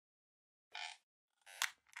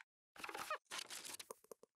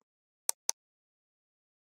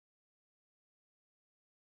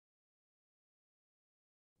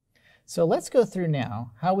So let's go through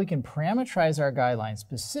now how we can parameterize our guidelines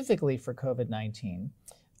specifically for COVID-19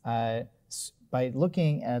 by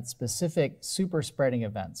looking at specific super spreading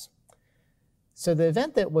events. So the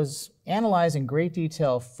event that was analyzed in great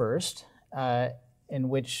detail first, in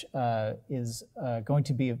which is going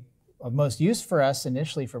to be of most use for us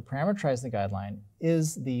initially for parameterizing the guideline,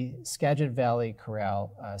 is the Skagit Valley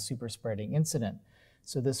Chorale super spreading incident.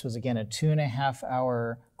 So this was again a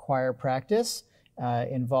 2.5-hour choir practice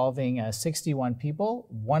involving 61 people,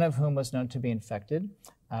 one of whom was known to be infected.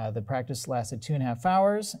 The practice lasted 2.5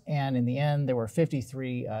 hours, and in the end there were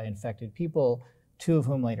 53 infected people, 2 of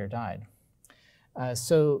whom later died.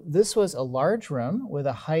 So this was a large room with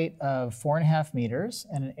a height of 4.5 meters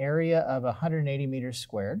and an area of 180 meters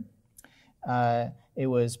squared. It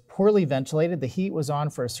was poorly ventilated. The heat was on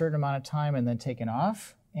for a certain amount of time and then taken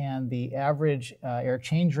off, and the average air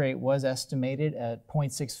change rate was estimated at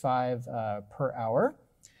 0.65 per hour.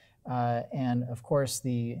 And of course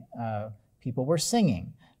the people were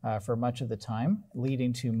singing for much of the time,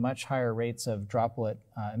 leading to much higher rates of droplet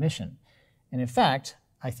emission. And in fact,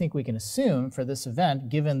 I think we can assume for this event,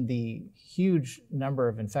 given the huge number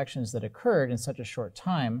of infections that occurred in such a short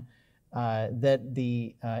time, that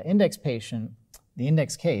the index patient, the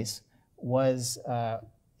index case, was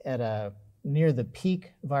at near the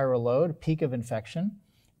peak viral load, peak of infection,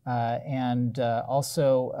 and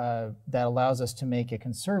also that allows us to make a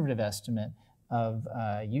conservative estimate of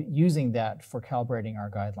using that for calibrating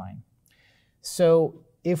our guideline. So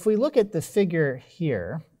if we look at the figure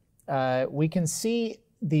here, we can see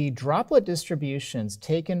the droplet distributions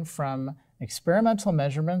taken from experimental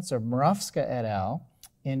measurements of Murowska et al.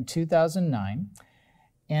 In 2009.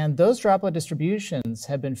 And those droplet distributions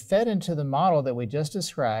have been fed into the model that we just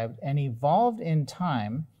described and evolved in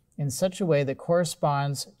time in such a way that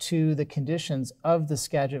corresponds to the conditions of the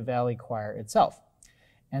Skagit Valley Choir itself.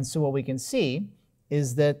 And so what we can see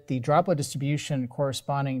is that the droplet distribution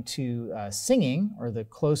corresponding to singing, or the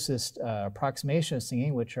closest approximation of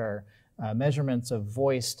singing, which are measurements of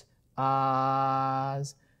voiced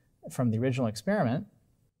ahs from the original experiment,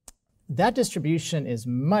 that distribution is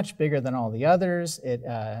much bigger than all the others. It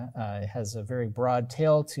has a very broad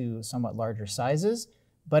tail to somewhat larger sizes,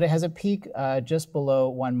 but it has a peak just below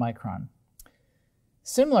 1 micron.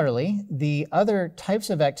 Similarly, the other types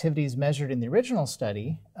of activities measured in the original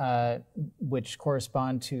study, which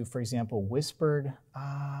correspond to, for example, whispered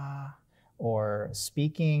ah, or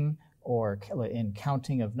speaking, or in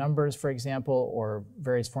counting of numbers, for example, or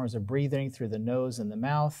various forms of breathing through the nose and the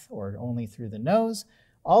mouth, or only through the nose,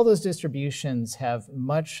 all those distributions have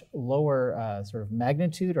much lower sort of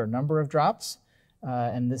magnitude or number of drops.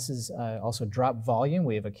 And this is also drop volume.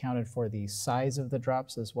 We have accounted for the size of the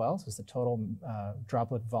drops as well. So it's the total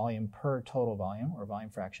droplet volume per total volume, or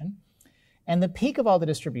volume fraction. And the peak of all the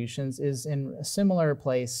distributions is in a similar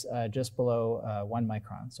place just below 1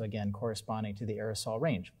 micron. So again, corresponding to the aerosol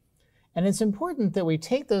range. And it's important that we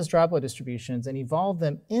take those droplet distributions and evolve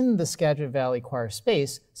them in the Skagit Valley Choir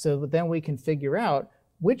space, so that then we can figure out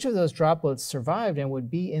which of those droplets survived and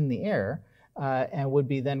would be in the air and would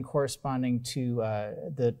be then corresponding to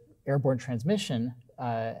the airborne transmission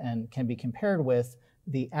and can be compared with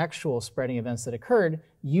the actual spreading events that occurred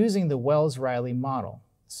using the Wells-Riley model.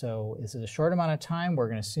 So this is a short amount of time. We're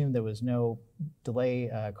going to assume there was no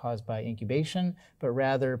delay caused by incubation, but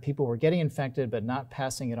rather people were getting infected but not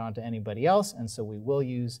passing it on to anybody else, and so we will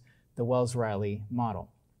use the Wells-Riley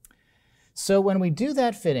model. So when we do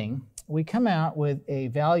that fitting, we come out with a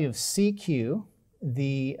value of CQ,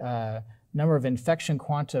 the number of infection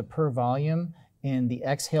quanta per volume in the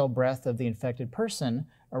exhale breath of the infected person,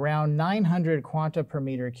 around 900 quanta per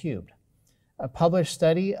meter cubed. A published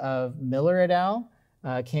study of Miller et al.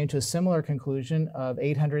 Came to a similar conclusion of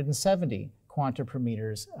 870 quanta per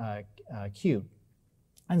meters cubed.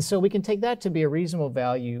 And so we can take that to be a reasonable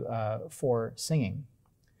value for singing.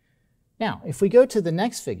 Now, if we go to the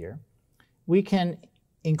next figure, we can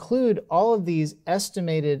include all of these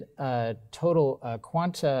estimated total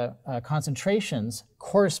quanta concentrations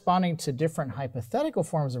corresponding to different hypothetical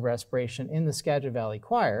forms of respiration in the Skagit Valley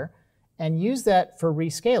Choir and use that for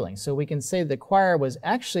rescaling. So we can say the choir was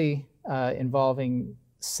actually involving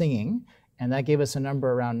singing, and that gave us a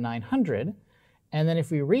number around 900. And then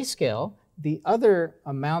if we rescale, the other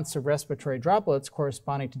amounts of respiratory droplets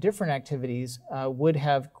corresponding to different activities would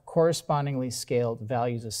have correspondingly scaled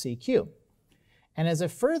values of CQ. And as a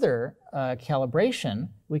further calibration,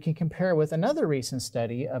 we can compare with another recent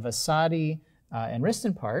study of Asadi and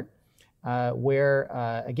Ristenpart,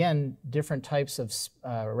 where, again, different types of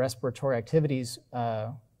respiratory activities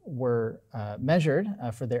were measured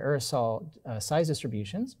for their aerosol size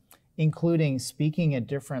distributions including speaking at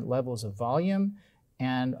different levels of volume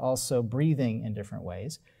and also breathing in different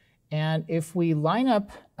ways. And if we line up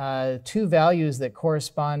two values that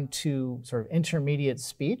correspond to sort of intermediate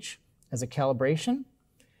speech as a calibration,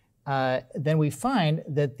 then we find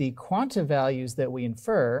that the quanta values that we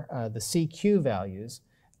infer, the CQ values,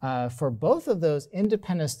 for both of those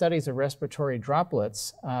independent studies of respiratory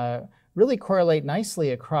droplets really correlate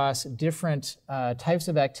nicely across different types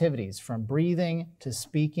of activities, from breathing to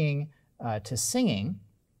speaking to singing,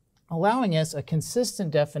 allowing us a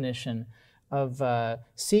consistent definition of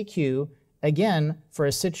CQ, again, for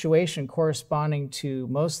a situation corresponding to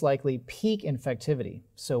most likely peak infectivity.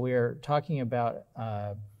 So we are talking about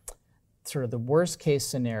sort of the worst case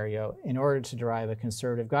scenario in order to derive a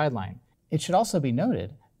conservative guideline. It should also be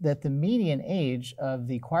noted that the median age of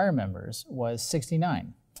the choir members was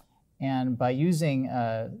 69. And by using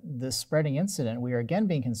this spreading incident, we are again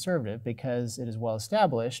being conservative because it is well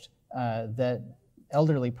established that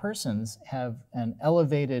elderly persons have an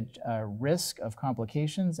elevated risk of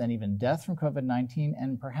complications and even death from COVID-19,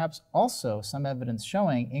 and perhaps also some evidence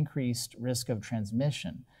showing increased risk of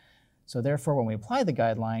transmission. So therefore, when we apply the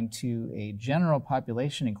guideline to a general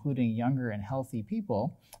population, including younger and healthy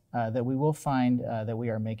people, that we will find that we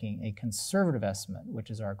are making a conservative estimate, which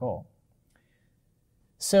is our goal.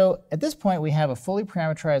 So at this point, we have a fully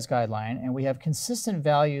parameterized guideline, and we have consistent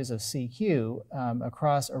values of CQ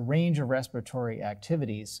across a range of respiratory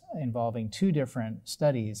activities involving two different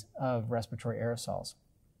studies of respiratory aerosols,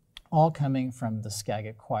 all coming from the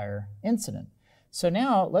Skagit choir incident. So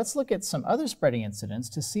now let's look at some other spreading incidents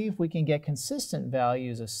to see if we can get consistent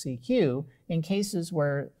values of CQ in cases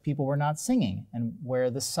where people were not singing and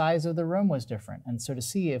where the size of the room was different. And so to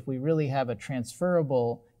see if we really have a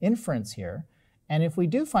transferable inference here. And if we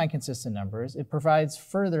do find consistent numbers, it provides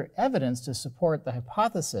further evidence to support the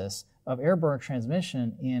hypothesis of airborne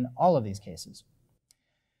transmission in all of these cases.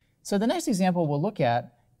 So the next example we'll look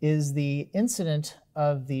at is the incident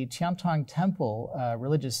of the Tiantong Temple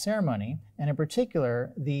religious ceremony, and in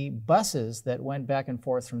particular, the buses that went back and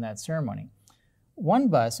forth from that ceremony. One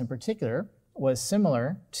bus in particular was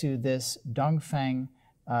similar to this Dongfang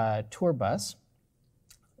tour bus,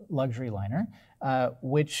 luxury liner,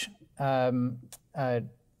 which underwent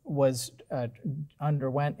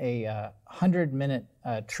a 100-minute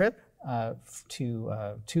trip to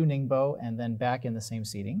Ningbo and then back in the same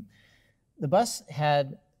seating. The bus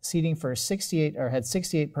had seating for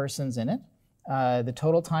 68 persons in it. The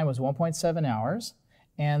total time was 1.7 hours,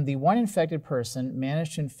 and the one infected person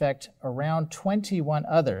managed to infect around 21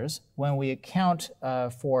 others when we account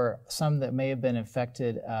for some that may have been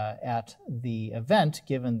infected at the event,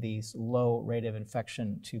 given the low rate of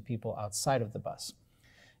infection to people outside of the bus.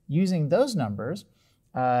 Using those numbers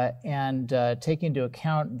and taking into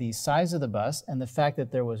account the size of the bus and the fact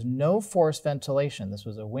that there was no forced ventilation. This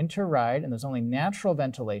was a winter ride and there's only natural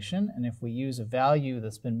ventilation, and if we use a value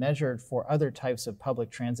that's been measured for other types of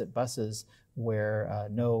public transit buses where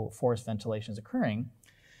no forced ventilation is occurring,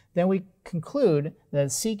 then we conclude that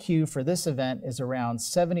CQ for this event is around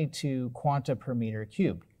 72 quanta per meter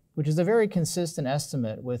cubed, which is a very consistent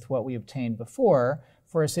estimate with what we obtained before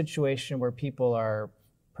for a situation where people are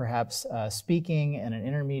perhaps speaking in an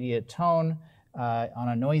intermediate tone on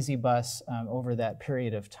a noisy bus over that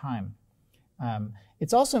period of time.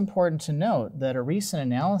 It's also important to note that a recent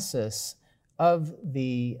analysis of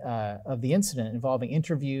the incident involving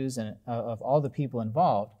interviews and of all the people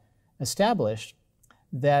involved established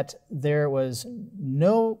that there was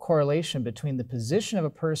no correlation between the position of a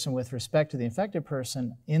person with respect to the infected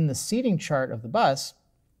person in the seating chart of the bus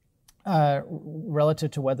relative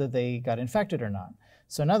to whether they got infected or not.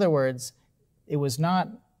 So in other words, it was not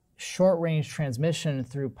short-range transmission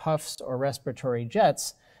through puffs or respiratory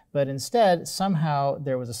jets, but instead somehow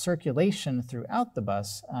there was a circulation throughout the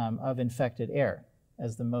bus of infected air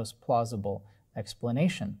as the most plausible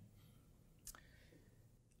explanation.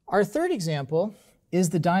 Our third example is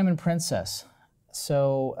the Diamond Princess.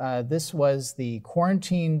 So this was the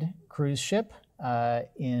quarantined cruise ship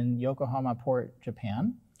in Yokohama Port,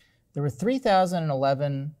 Japan. There were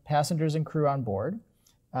 3,011 passengers and crew on board.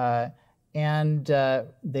 The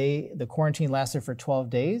quarantine lasted for 12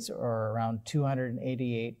 days, or around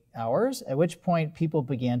 288 hours, at which point people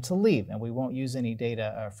began to leave, and we won't use any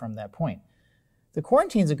data from that point. The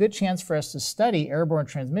quarantine is a good chance for us to study airborne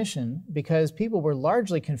transmission because people were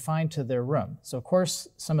largely confined to their room. So of course,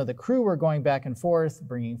 some of the crew were going back and forth,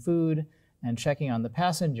 bringing food and checking on the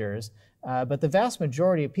passengers, but the vast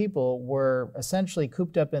majority of people were essentially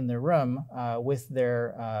cooped up in their room with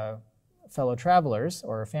their fellow travelers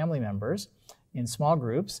or family members in small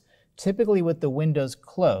groups, typically with the windows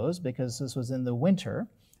closed because this was in the winter,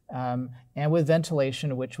 and with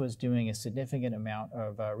ventilation, which was doing a significant amount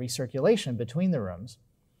of recirculation between the rooms.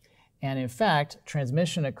 And in fact,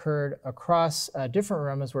 transmission occurred across different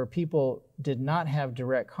rooms where people did not have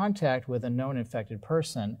direct contact with a known infected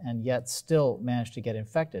person and yet still managed to get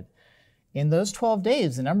infected. In those 12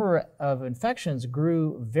 days, the number of infections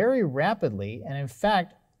grew very rapidly and in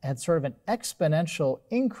fact had sort of an exponential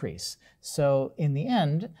increase. So in the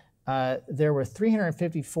end, there were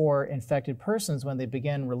 354 infected persons when they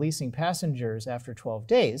began releasing passengers after 12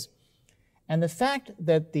 days. And the fact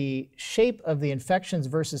that the shape of the infections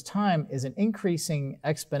versus time is an increasing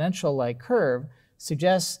exponential-like curve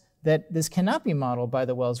suggests that this cannot be modeled by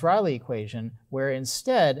the Wells-Riley equation, where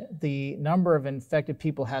instead the number of infected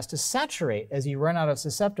people has to saturate as you run out of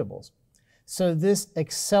susceptibles. So this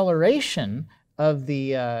acceleration of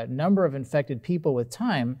the number of infected people with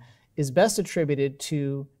time is best attributed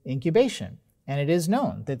to incubation. And it is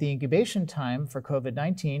known that the incubation time for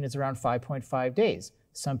COVID-19 is around 5.5 days.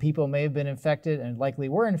 Some people may have been infected and likely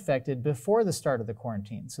were infected before the start of the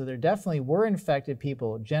quarantine. So there definitely were infected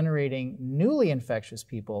people generating newly infectious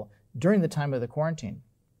people during the time of the quarantine.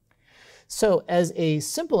 So as a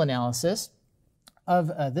simple analysis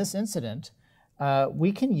of this incident,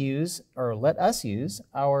 we can use, or let us use,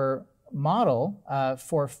 our model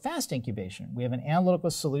for fast incubation. We have an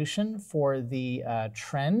analytical solution for the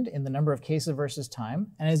trend in the number of cases versus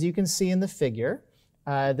time. And as you can see in the figure,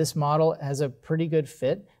 this model has a pretty good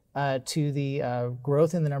fit to the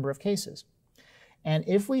growth in the number of cases. And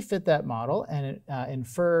if we fit that model and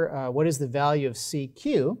infer what is the value of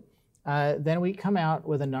CQ, then we come out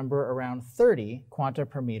with a number around 30 quanta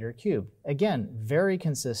per meter cubed. Again, very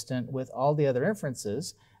consistent with all the other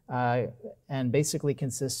inferences and basically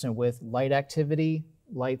consistent with light activity,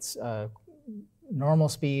 light's normal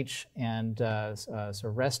speech, and sort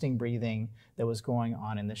of resting breathing that was going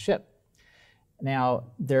on in the ship. Now,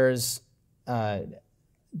 there's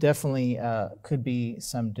definitely could be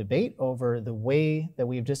some debate over the way that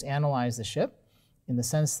we've just analyzed the ship, in the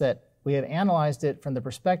sense that we have analyzed it from the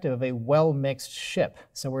perspective of a well-mixed ship.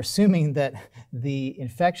 So we're assuming that the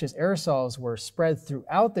infectious aerosols were spread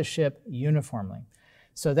throughout the ship uniformly.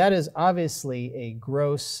 So that is obviously a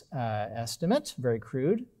gross estimate, very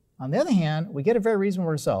crude. On the other hand, we get a very reasonable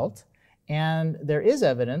result. And there is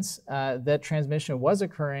evidence that transmission was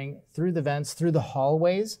occurring through the vents, through the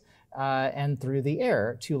hallways, and through the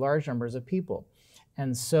air to large numbers of people.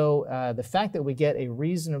 And so the fact that we get a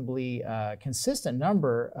reasonably consistent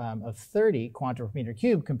number of 30 quanta per meter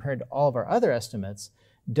cubed compared to all of our other estimates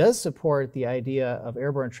does support the idea of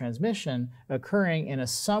airborne transmission occurring in a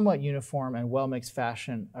somewhat uniform and well-mixed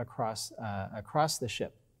fashion across the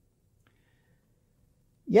ship.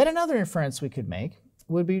 Yet another inference we could make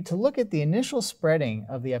would be to look at the initial spreading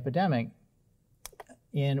of the epidemic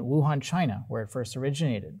in Wuhan, China, where it first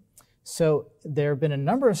originated. So there have been a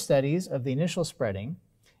number of studies of the initial spreading,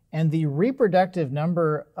 and the reproductive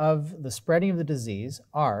number of the spreading of the disease,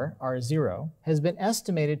 R0, has been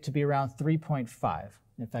estimated to be around 3.5.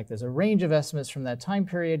 In fact, there's a range of estimates from that time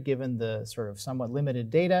period given the sort of somewhat limited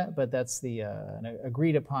data, but that's the an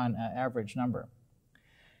agreed upon average number.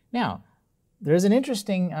 Now, there's an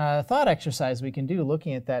interesting thought exercise we can do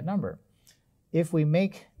looking at that number. If we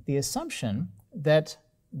make the assumption that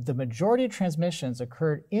the majority of transmissions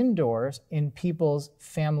occurred indoors in people's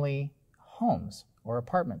family homes or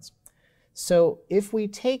apartments. So if we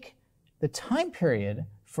take the time period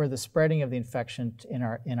for the spreading of the infection in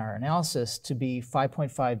our analysis to be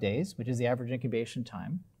 5.5 days, which is the average incubation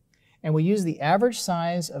time, and we use the average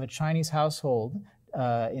size of a Chinese household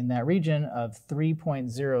in that region of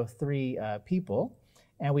 3.03 people,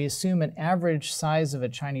 and we assume an average size of a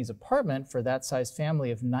Chinese apartment for that size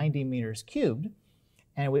family of 90 meters cubed,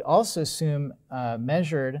 and we also assume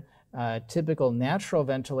measured typical natural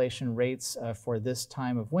ventilation rates for this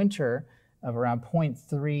time of winter of around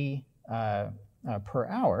 0.3 per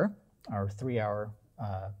hour, or 3-hour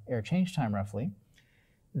air change time roughly,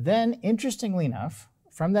 then interestingly enough,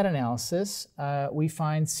 from that analysis, we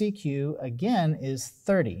find CQ, again, is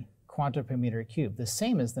 30 quanta per meter cubed, the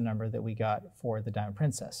same as the number that we got for the Diamond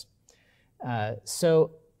Princess.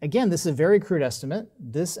 So again, this is a very crude estimate.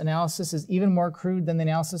 This analysis is even more crude than the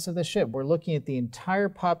analysis of the ship. We're looking at the entire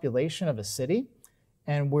population of a city,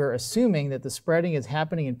 and we're assuming that the spreading is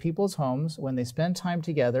happening in people's homes when they spend time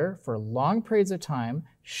together for long periods of time,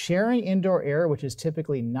 sharing indoor air, which is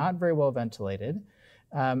typically not very well ventilated,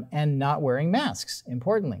 and not wearing masks,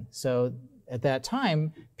 importantly. So at that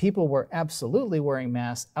time, people were absolutely wearing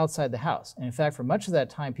masks outside the house. And in fact, for much of that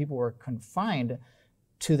time, people were confined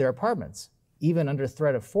to their apartments, even under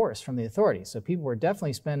threat of force from the authorities. So people were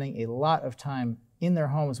definitely spending a lot of time in their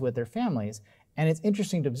homes with their families, And it's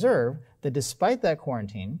interesting to observe that despite that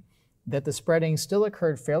quarantine, that the spreading still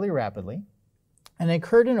occurred fairly rapidly, and it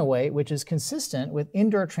occurred in a way which is consistent with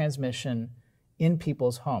indoor transmission in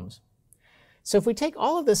people's homes. So if we take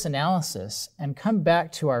all of this analysis and come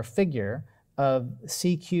back to our figure of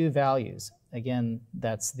CQ values, again,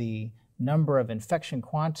 that's the number of infection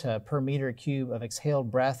quanta per meter cube of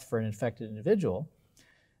exhaled breath for an infected individual,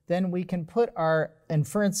 then we can put our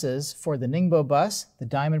inferences for the Ningbo bus, the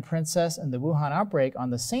Diamond Princess, and the Wuhan outbreak on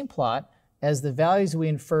the same plot as the values we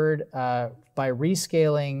inferred by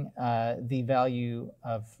rescaling the value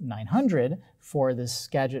of 900 for the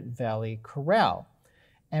Skagit Valley Corral.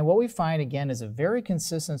 And what we find, again, is a very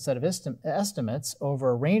consistent set of estimates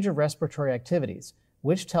over a range of respiratory activities,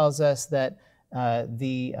 which tells us that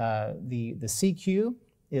the CQ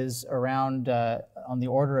is around on the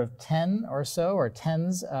order of 10 or so, or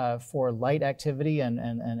tens for light activity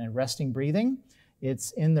and resting breathing.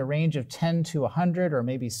 It's in the range of 10 to 100 or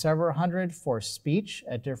maybe several hundred for speech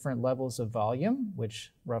at different levels of volume,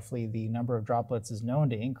 which roughly the number of droplets is known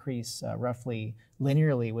to increase roughly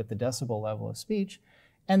linearly with the decibel level of speech.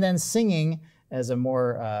 And then singing as a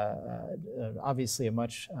more, obviously a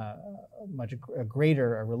much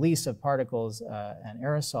greater release of particles and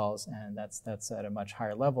aerosols, and that's at a much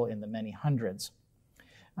higher level in the many hundreds.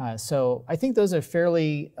 So I think those are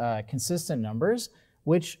fairly consistent numbers,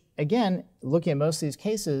 which again, looking at most of these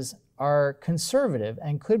cases, are conservative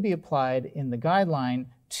and could be applied in the guideline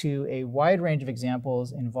to a wide range of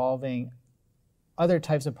examples involving other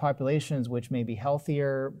types of populations which may be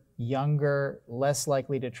healthier, younger, less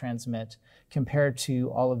likely to transmit compared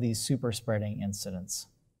to all of these super spreading incidents.